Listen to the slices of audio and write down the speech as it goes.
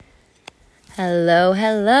Hello,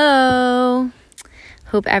 hello.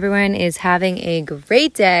 Hope everyone is having a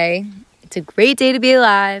great day. It's a great day to be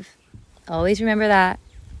alive. Always remember that.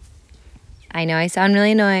 I know I sound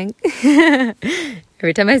really annoying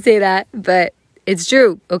every time I say that, but it's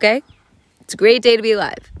true, okay? It's a great day to be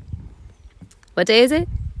alive. What day is it?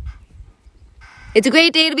 It's a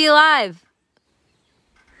great day to be alive.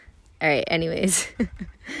 All right, anyways.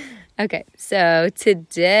 Okay, so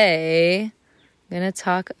today I'm going to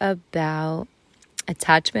talk about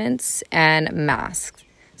attachments and masks.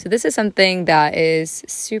 So this is something that is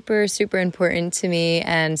super, super important to me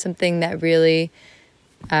and something that really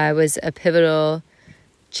was a pivotal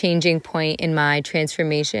changing point in my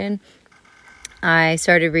transformation. I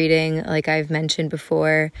started reading, like I've mentioned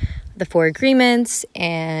before, The Four Agreements,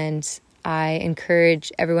 and I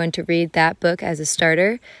encourage everyone to read that book as a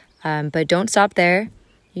starter, but don't stop there.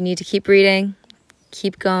 You need to keep reading,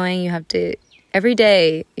 keep going. Every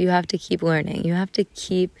day, you have to keep learning. You have to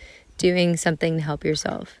keep doing something to help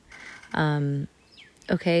yourself.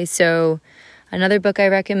 Okay, so another book I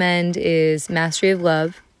recommend is Mastery of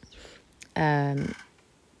Love.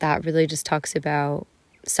 That really just talks about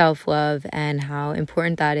self-love and how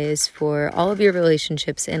important that is for all of your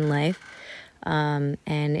relationships in life. And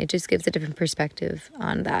it just gives a different perspective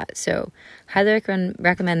on that. So highly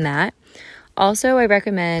recommend that. Also, I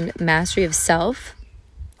recommend Mastery of Self,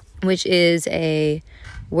 which is a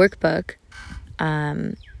workbook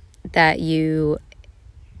that you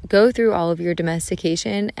go through all of your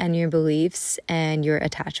domestication and your beliefs and your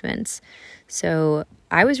attachments. So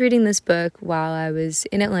I was reading this book while I was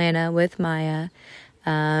in Atlanta with Maya,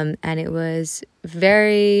 and it was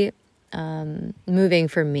very moving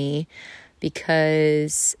for me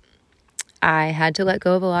because I had to let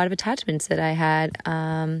go of a lot of attachments that I had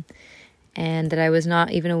and that I was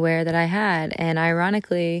not even aware that I had. And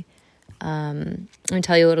ironically, let me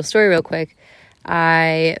tell you a little story real quick.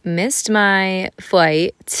 I missed my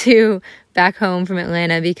flight to back home from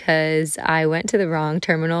Atlanta because I went to the wrong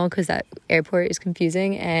terminal because that airport is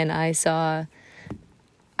confusing. And I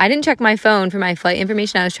didn't check my phone for my flight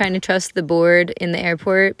information. I was trying to trust the board in the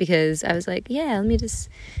airport because I was like, yeah, let me just,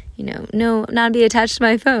 not be attached to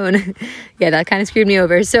my phone. Yeah, that kind of screwed me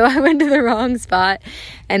over. So I went to the wrong spot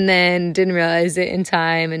and then didn't realize it in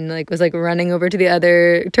time and was running over to the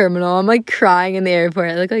other terminal. I'm crying in the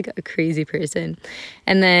airport. I look like a crazy person.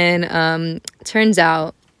 And then turns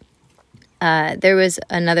out there was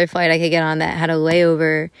another flight I could get on that had a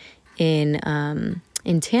layover in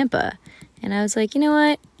Tampa. And I was like, you know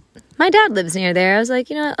what? My dad lives near there. I was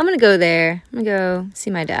like, you know what? I'm going to go there. I'm going to go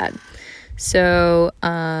see my dad. So,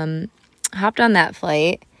 hopped on that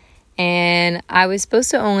flight, and I was supposed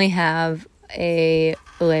to only have a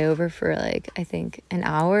layover for I think an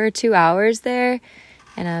hour or 2 hours there.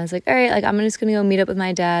 And I was like, all right, I'm just going to go meet up with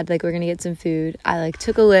my dad. We're going to get some food. I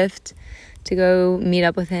took a Lyft to go meet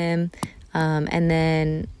up with him. And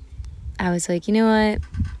then I was like, you know what?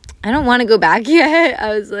 I don't want to go back yet.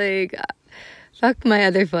 I was like, fuck my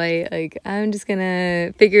other flight. I'm just going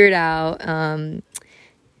to figure it out.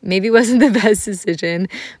 Maybe it wasn't the best decision,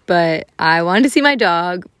 but I wanted to see my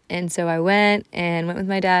dog. And so I went with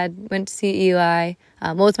my dad, went to see Eli.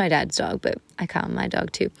 It's my dad's dog, but I call him my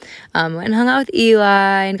dog too. Went and hung out with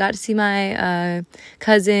Eli and got to see my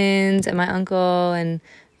cousins and my uncle and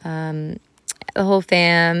the whole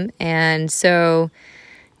fam. And so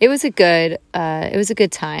it was a good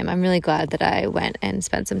time. I'm really glad that I went and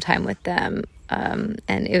spent some time with them. And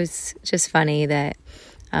it was just funny that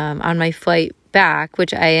on my flight back,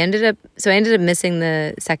 which I ended up missing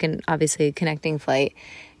the second, obviously, connecting flight.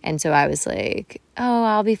 And so I was like, oh,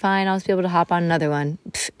 I'll be fine. I'll just be able to hop on another one.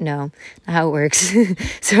 No, not how it works.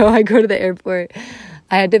 So I go to the airport.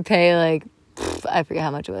 I had to pay I forget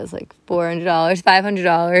how much it was, $400,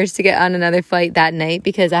 $500 to get on another flight that night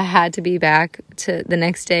because I had to be back to the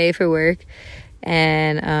next day for work.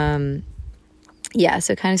 And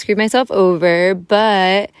so kind of screwed myself over,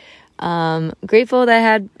 but grateful that I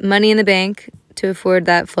had money in the bank to afford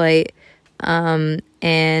that flight.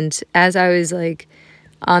 And as I was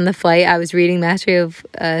on the flight, I was reading Mastery of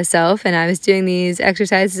Self, and I was doing these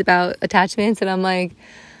exercises about attachments, and I'm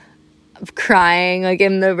crying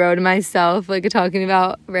in the row to myself, writing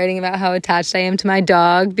about how attached I am to my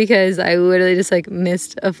dog because I literally just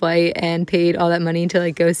missed a flight and paid all that money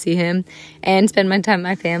to go see him and spend my time with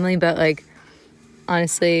my family. But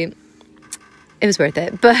honestly, it was worth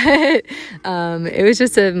it. But it was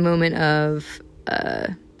just a moment of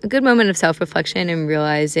a good moment of self-reflection and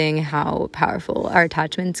realizing how powerful our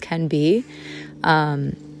attachments can be.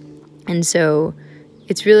 And so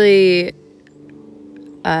it's really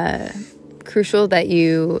crucial that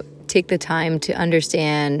you take the time to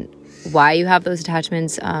understand why you have those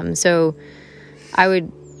attachments. So I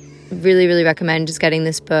would really, really recommend just getting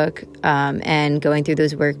this book and going through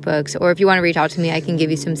those workbooks. Or if you want to reach out to me, I can give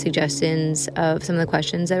you some suggestions of some of the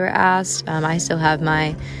questions that were asked. I still have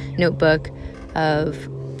my notebook of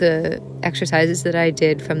the exercises that I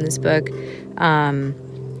did from this book.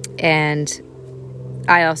 And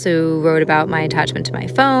I also wrote about my attachment to my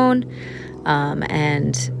phone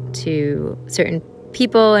and to certain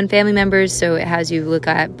people and family members. So it has you look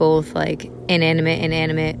at both like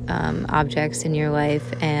inanimate objects in your life,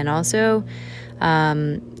 and also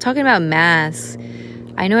talking about masks.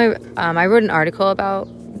 I know I wrote an article about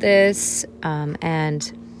this,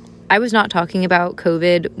 and I was not talking about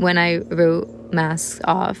COVID when I wrote Masks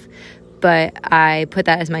Off, but I put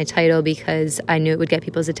that as my title because I knew it would get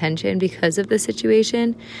people's attention because of the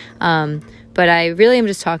situation. But I really am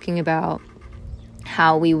just talking about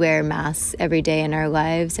how we wear masks every day in our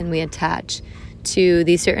lives and we attach to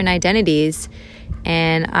these certain identities.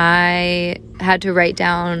 And I had to write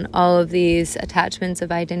down all of these attachments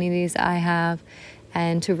of identities I have,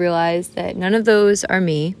 and to realize that none of those are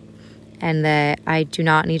me, and that I do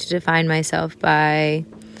not need to define myself by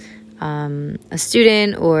a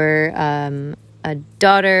student or a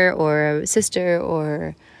daughter or a sister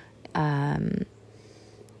or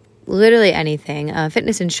literally anything, a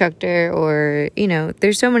fitness instructor, or,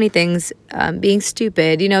 there's so many things, being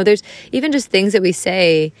stupid, there's even just things that we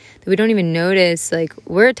say that we don't even notice, like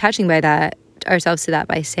we're attaching ourselves to that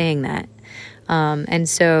by saying that. And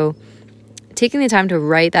so taking the time to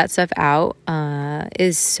write that stuff out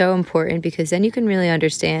is so important, because then you can really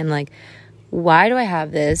understand, like, why do I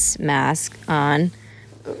have this mask on?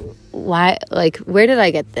 Why, like, where did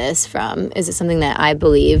I get this from? Is it something that I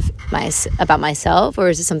believe about myself, or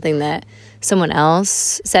is it something that someone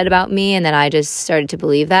else said about me and then I just started to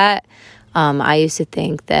believe that? I used to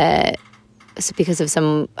think that it's because of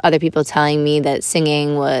some other people telling me that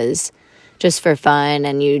singing was just for fun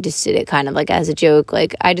and you just did it kind of like as a joke.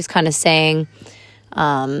 Like, I just kind of sang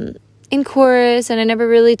in chorus, and I never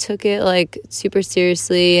really took it like super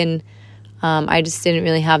seriously, and I just didn't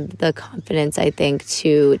really have the confidence, I think,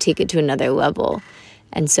 to take it to another level.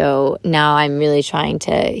 And so now I'm really trying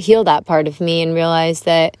to heal that part of me and realize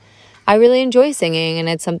that I really enjoy singing, and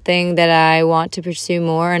it's something that I want to pursue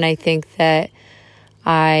more. And I think that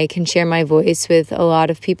I can share my voice with a lot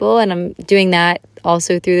of people, and I'm doing that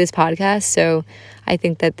also through this podcast. So I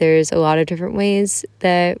think that there's a lot of different ways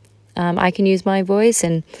that I can use my voice,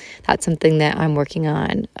 and that's something that I'm working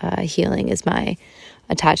on healing, is my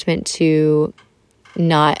attachment to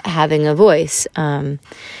not having a voice.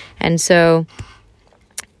 And so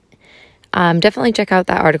definitely check out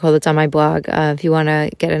that article that's on my blog if you want to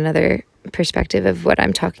get another perspective of what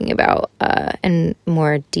I'm talking about in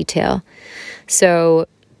more detail. So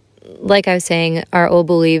like I was saying, our old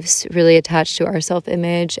beliefs really attach to our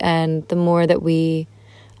self-image, and the more that we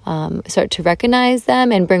start to recognize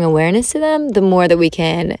them and bring awareness to them, the more that we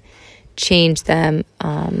can change them.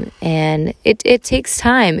 And it takes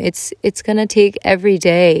time. It's going to take every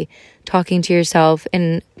day talking to yourself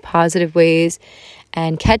in positive ways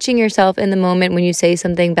and catching yourself in the moment when you say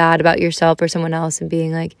something bad about yourself or someone else and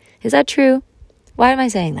being like, is that true? Why am I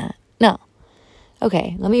saying that? No.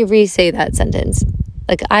 Okay, let me re-say that sentence.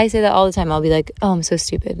 Like, I say that all the time. I'll be like, oh, I'm so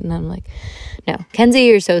stupid. And I'm like, no, Kenzie,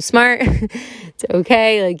 you're so smart. It's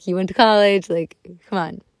okay. Like, you went to college. Like, come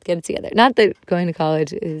on, get it together. Not that going to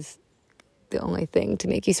college is the only thing to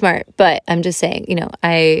make you smart, but I'm just saying,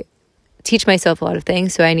 I teach myself a lot of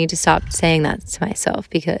things, so I need to stop saying that to myself,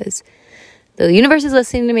 because the universe is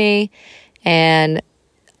listening to me, and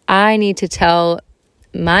I need to tell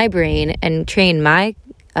my brain and train my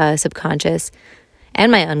subconscious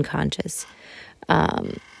and my unconscious,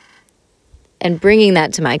 and bringing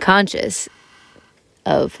that to my conscious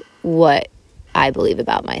of what I believe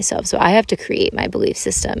about myself. So I have to create my belief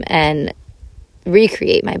system and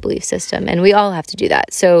recreate my belief system, and we all have to do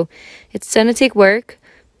that. So it's going to take work,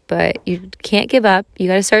 but you can't give up. You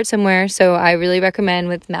got to start somewhere. So I really recommend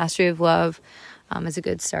with Mastery of Love as a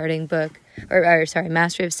good starting book, or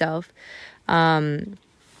Mastery of Self. And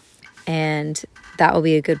that will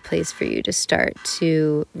be a good place for you to start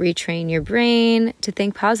to retrain your brain to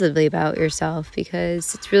think positively about yourself,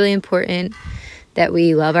 because it's really important that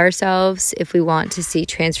we love ourselves if we want to see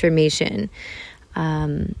transformation.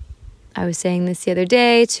 I was saying this the other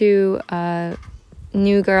day to a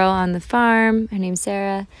new girl on the farm. Her name's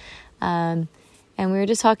Sarah. And we were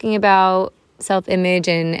just talking about self-image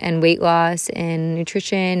and weight loss and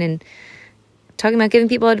nutrition, and talking about giving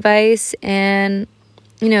people advice. And,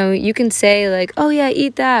 you can say like, oh yeah,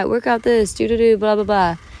 eat that, work out this, blah, blah,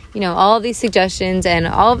 blah. all of these suggestions and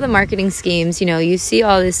all of the marketing schemes, you see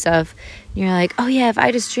all this stuff and you're like, oh yeah, if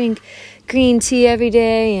I just drink green tea every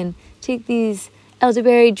day and take these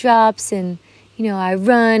elderberry drops and, I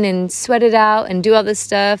run and sweat it out and do all this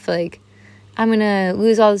stuff, like, I'm going to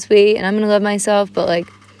lose all this weight and I'm going to love myself. But like,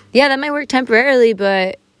 yeah, that might work temporarily,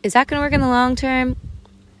 but is that going to work in the long term?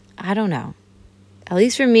 I don't know. At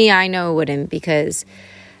least for me, I know it wouldn't, because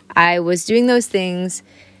I was doing those things.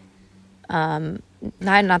 Not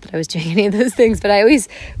that I was doing any of those things, but I always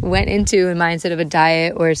went into a mindset of a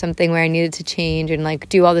diet or something where I needed to change and like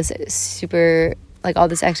do all this all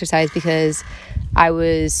this exercise because I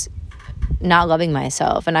was not loving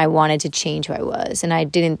myself and I wanted to change who I was, and I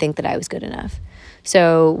didn't think that I was good enough.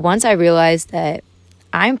 So once I realized that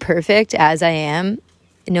I'm perfect as I am,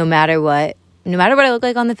 no matter what I look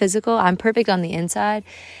like on the physical, I'm perfect on the inside,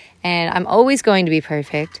 and I'm always going to be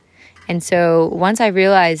perfect. And so once I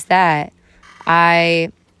realized that,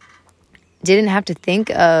 I didn't have to think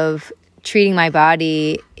of treating my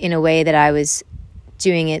body in a way that I was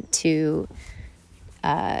doing it to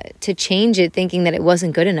change it, thinking that it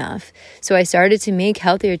wasn't good enough. So I started to make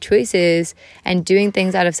healthier choices and doing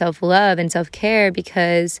things out of self-love and self-care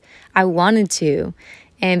because I wanted to.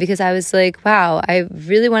 And because I was like, wow, I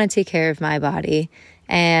really want to take care of my body.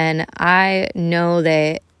 And I know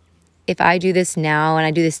that if I do this now and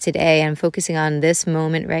I do this today, I'm focusing on this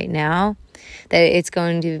moment right now, that it's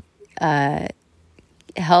going to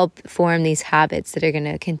help form these habits that are going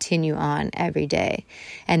to continue on every day.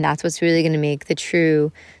 And that's what's really going to make the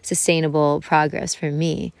true sustainable progress for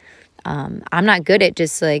me. I'm not good at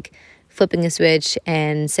just like flipping a switch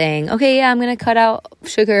and saying, okay, yeah, I'm going to cut out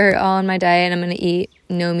sugar all on my diet and I'm going to eat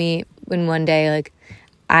no meat in one day. Like,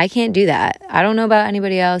 I can't do that. I don't know about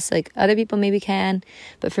anybody else. Like, other people maybe can,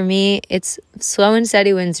 but for me, it's slow and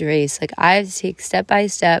steady wins the race. Like, I have to take step by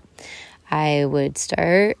step. I would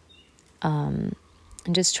start and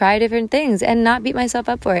just try different things and not beat myself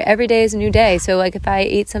up for it. Every day is a new day. So like if I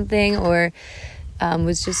ate something or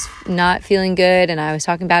was just not feeling good and I was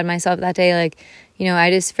talking bad to myself that day, like, I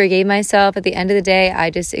just forgave myself. At the end of the day,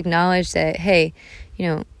 I just acknowledged that, hey,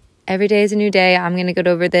 every day is a new day. I'm going to get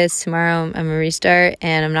over this. Tomorrow I'm going to restart,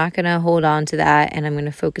 and I'm not going to hold on to that. And I'm going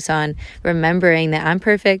to focus on remembering that I'm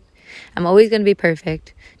perfect. I'm always going to be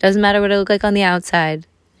perfect. Doesn't matter what I look like on the outside.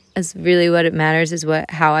 Is really what it matters, is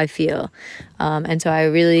how I feel. And so I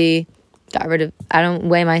really got rid of, I don't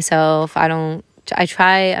weigh myself. I'm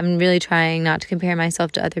really trying not to compare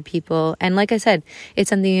myself to other people. And like I said, it's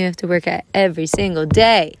something you have to work at every single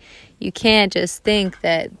day. You can't just think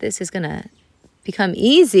that this is going to become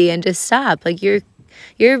easy and just stop. Like your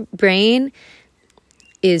brain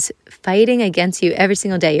is fighting against you every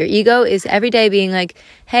single day. Your ego is every day being like,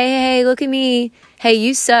 hey, look at me. Hey,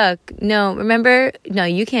 you suck. No, remember? No,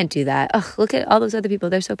 you can't do that. Oh, look at all those other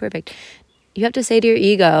people. They're so perfect. You have to say to your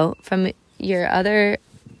ego from your other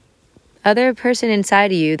person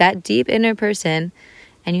inside of you, that deep inner person,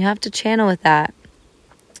 and you have to channel with that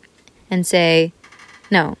and say,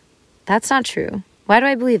 no, that's not true. Why do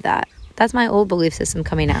I believe that? That's my old belief system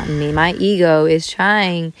coming out in me. My ego is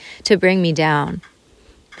trying to bring me down.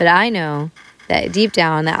 But I know that deep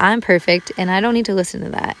down that I'm perfect and I don't need to listen to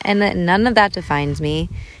that. And that none of that defines me.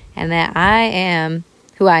 And that I am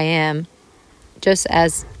who I am, just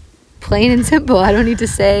as plain and simple. I don't need to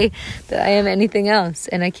say that I am anything else.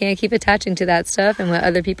 And I can't keep attaching to that stuff and what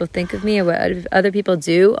other people think of me or what other people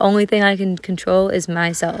do. Only thing I can control is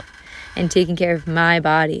myself and taking care of my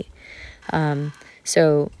body.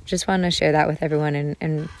 So just want to share that with everyone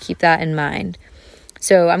and keep that in mind.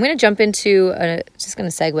 So I'm going to jump into, just going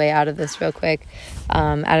to segue out of this real quick,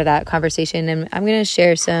 out of that conversation. And I'm going to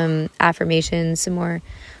share some affirmations, some more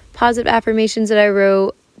positive affirmations that I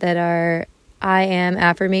wrote that are I am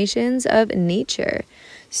affirmations of nature.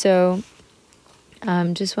 So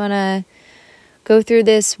just want to go through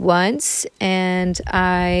this once. And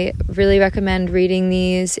I really recommend reading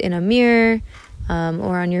these in a mirror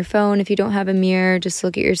or on your phone. If you don't have a mirror, just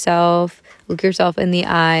look yourself in the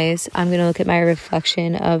eyes. I'm going to look at my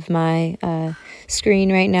reflection of my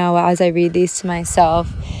screen right now as I read these to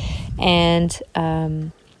myself. And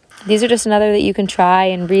these are just another that you can try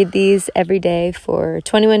and read these every day for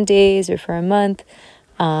 21 days or for a month.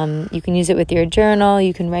 You can use it with your journal.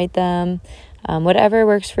 You can write them, whatever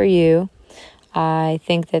works for you. I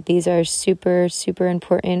think that these are super, super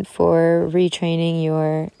important for retraining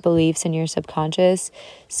your beliefs in your subconscious.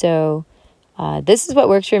 So this is what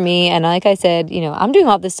works for me. And like I said, I'm doing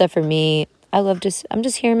all this stuff for me. I'm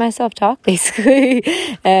just hearing myself talk basically.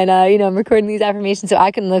 And, I'm recording these affirmations so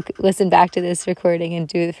I can listen back to this recording and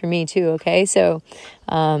do it for me too. Okay. So,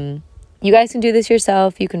 you guys can do this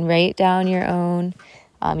yourself. You can write down your own,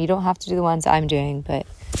 You don't have to do the ones I'm doing, but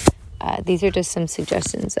these are just some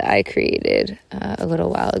suggestions that I created a little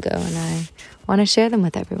while ago, and I want to share them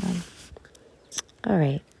with everyone. All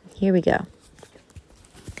right, here we go.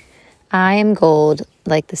 I am gold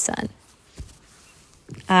like the sun.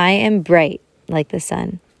 I am bright like the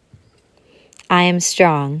sun. I am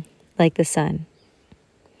strong like the sun.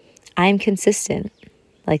 I am consistent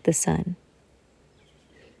like the sun.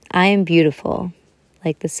 I am beautiful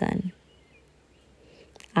like the sun.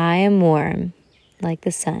 I am warm like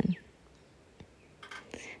the sun.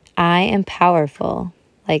 I am powerful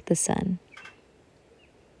like the sun.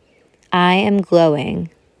 I am glowing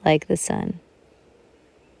like the sun.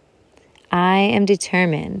 I am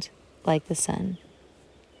determined like the sun.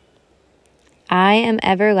 I am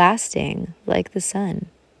everlasting like the sun.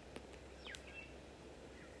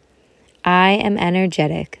 I am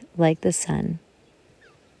energetic like the sun.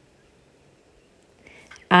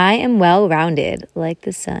 I am well-rounded like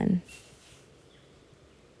the sun.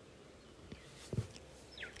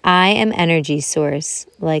 I am energy source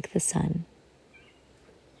like the sun.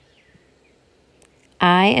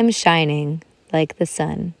 I am shining like the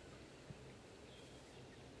sun.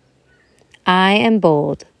 I am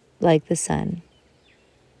bold like the sun.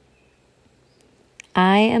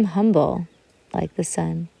 I am humble like the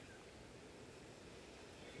sun.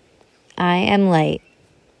 I am light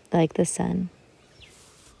like the sun.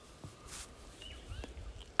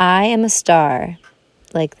 I am a star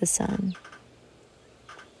like the sun.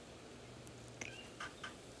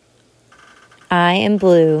 I am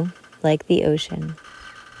blue like the ocean.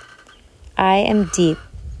 I am deep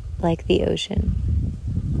like the ocean.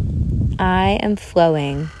 I am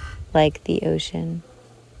flowing like the ocean.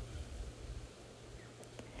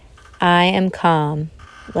 I am calm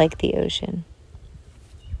like the ocean.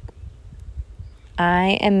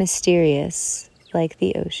 I am mysterious like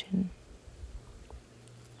the ocean.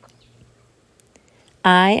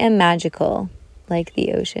 I am magical like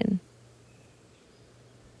the ocean.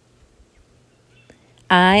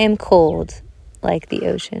 I am cold like the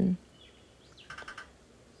ocean.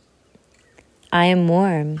 I am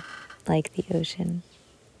warm like the ocean.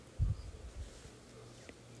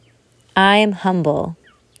 I am humble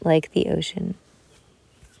like the ocean.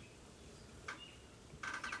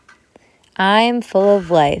 I am full of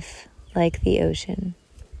life like the ocean.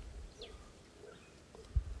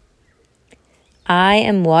 I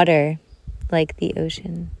am water like the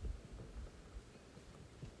ocean.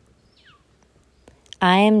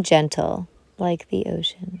 I am gentle like the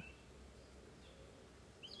ocean.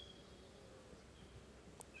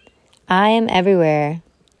 I am everywhere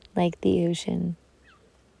like the ocean.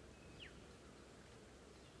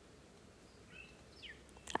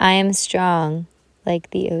 I am strong like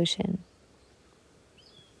the ocean.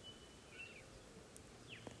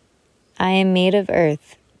 I am made of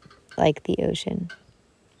earth like the ocean.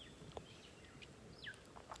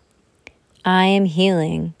 I am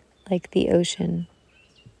healing like the ocean.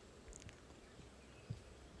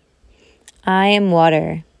 I am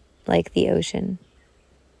water like the ocean.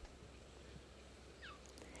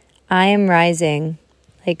 I am rising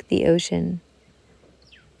like the ocean.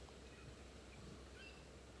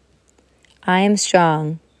 I am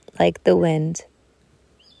strong like the wind.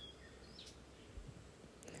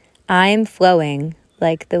 I am flowing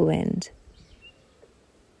like the wind.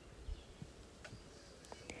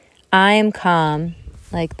 I am calm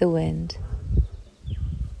like the wind.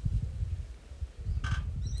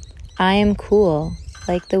 I am cool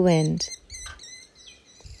like the wind.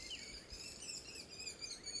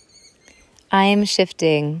 I am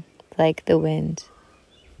shifting like the wind.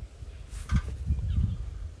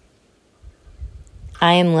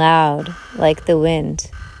 I am loud like the wind.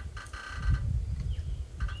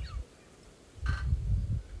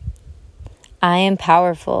 I am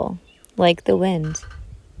powerful like the wind.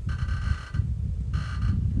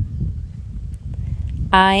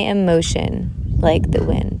 I am motion like the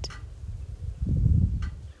wind.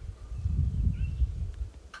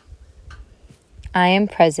 I am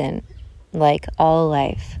present like all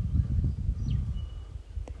life.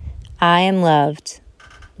 I am loved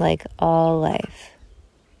like all life.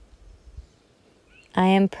 I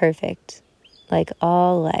am perfect like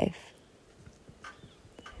all life.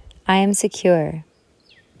 I am secure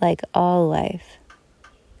like all life.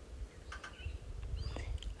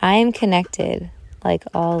 I am connected like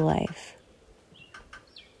all life.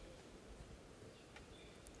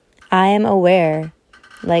 I am aware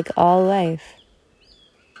like all life.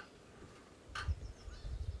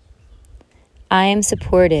 I am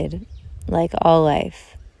supported like all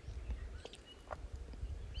life.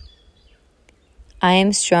 I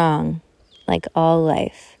am strong like all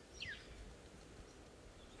life.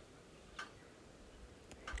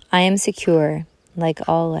 I am secure, like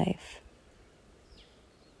all life.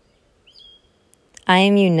 I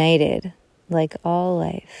am united, like all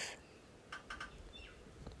life.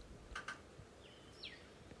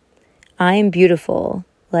 I am beautiful,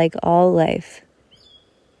 like all life.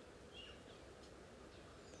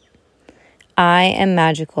 I am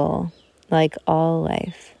magical, like all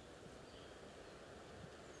life.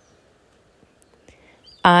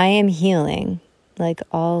 I am healing, like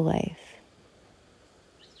all life.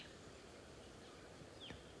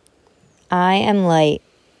 I am light,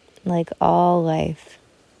 like all life.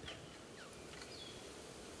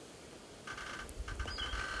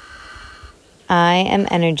 I am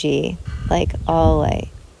energy, like all light.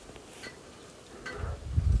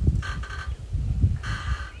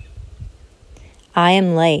 I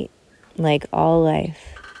am light, like all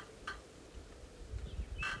life.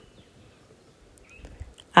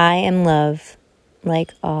 I am love,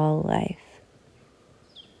 like all life.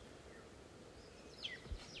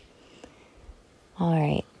 All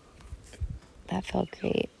right, that felt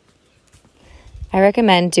great. I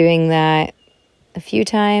recommend doing that a few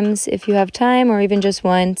times if you have time, or even just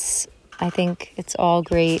once. I think it's all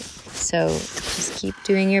great. So just keep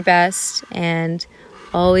doing your best, and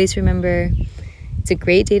always remember it's a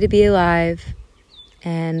great day to be alive,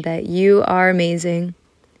 and that you are amazing.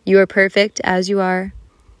 You are perfect as you are.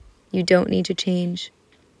 You don't need to change.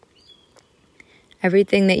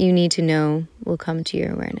 Everything that you need to know will come to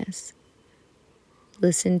your awareness.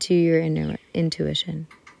 Listen to your intuition.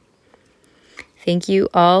 Thank you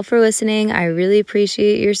all for listening. I really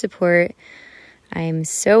appreciate your support. I am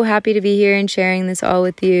so happy to be here and sharing this all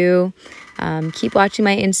with you. Keep watching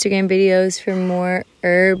my Instagram videos for more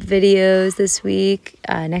herb videos this week.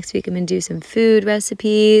 Next week I'm going to do some food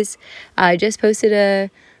recipes. I just posted a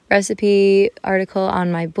recipe article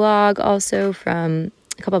on my blog also from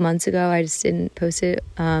a couple months ago. I just didn't post it.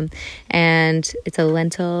 And it's a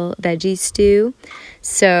lentil veggie stew.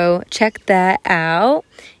 So check that out.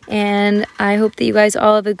 And I hope that you guys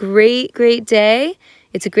all have a great, great day.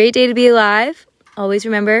 It's a great day to be alive. Always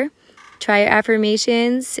remember, try your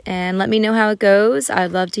affirmations and let me know how it goes.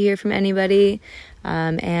 I'd love to hear from anybody.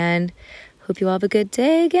 And hope you all have a good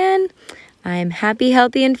day again. I'm happy,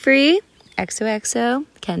 healthy, and free. XOXO,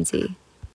 Kenzie.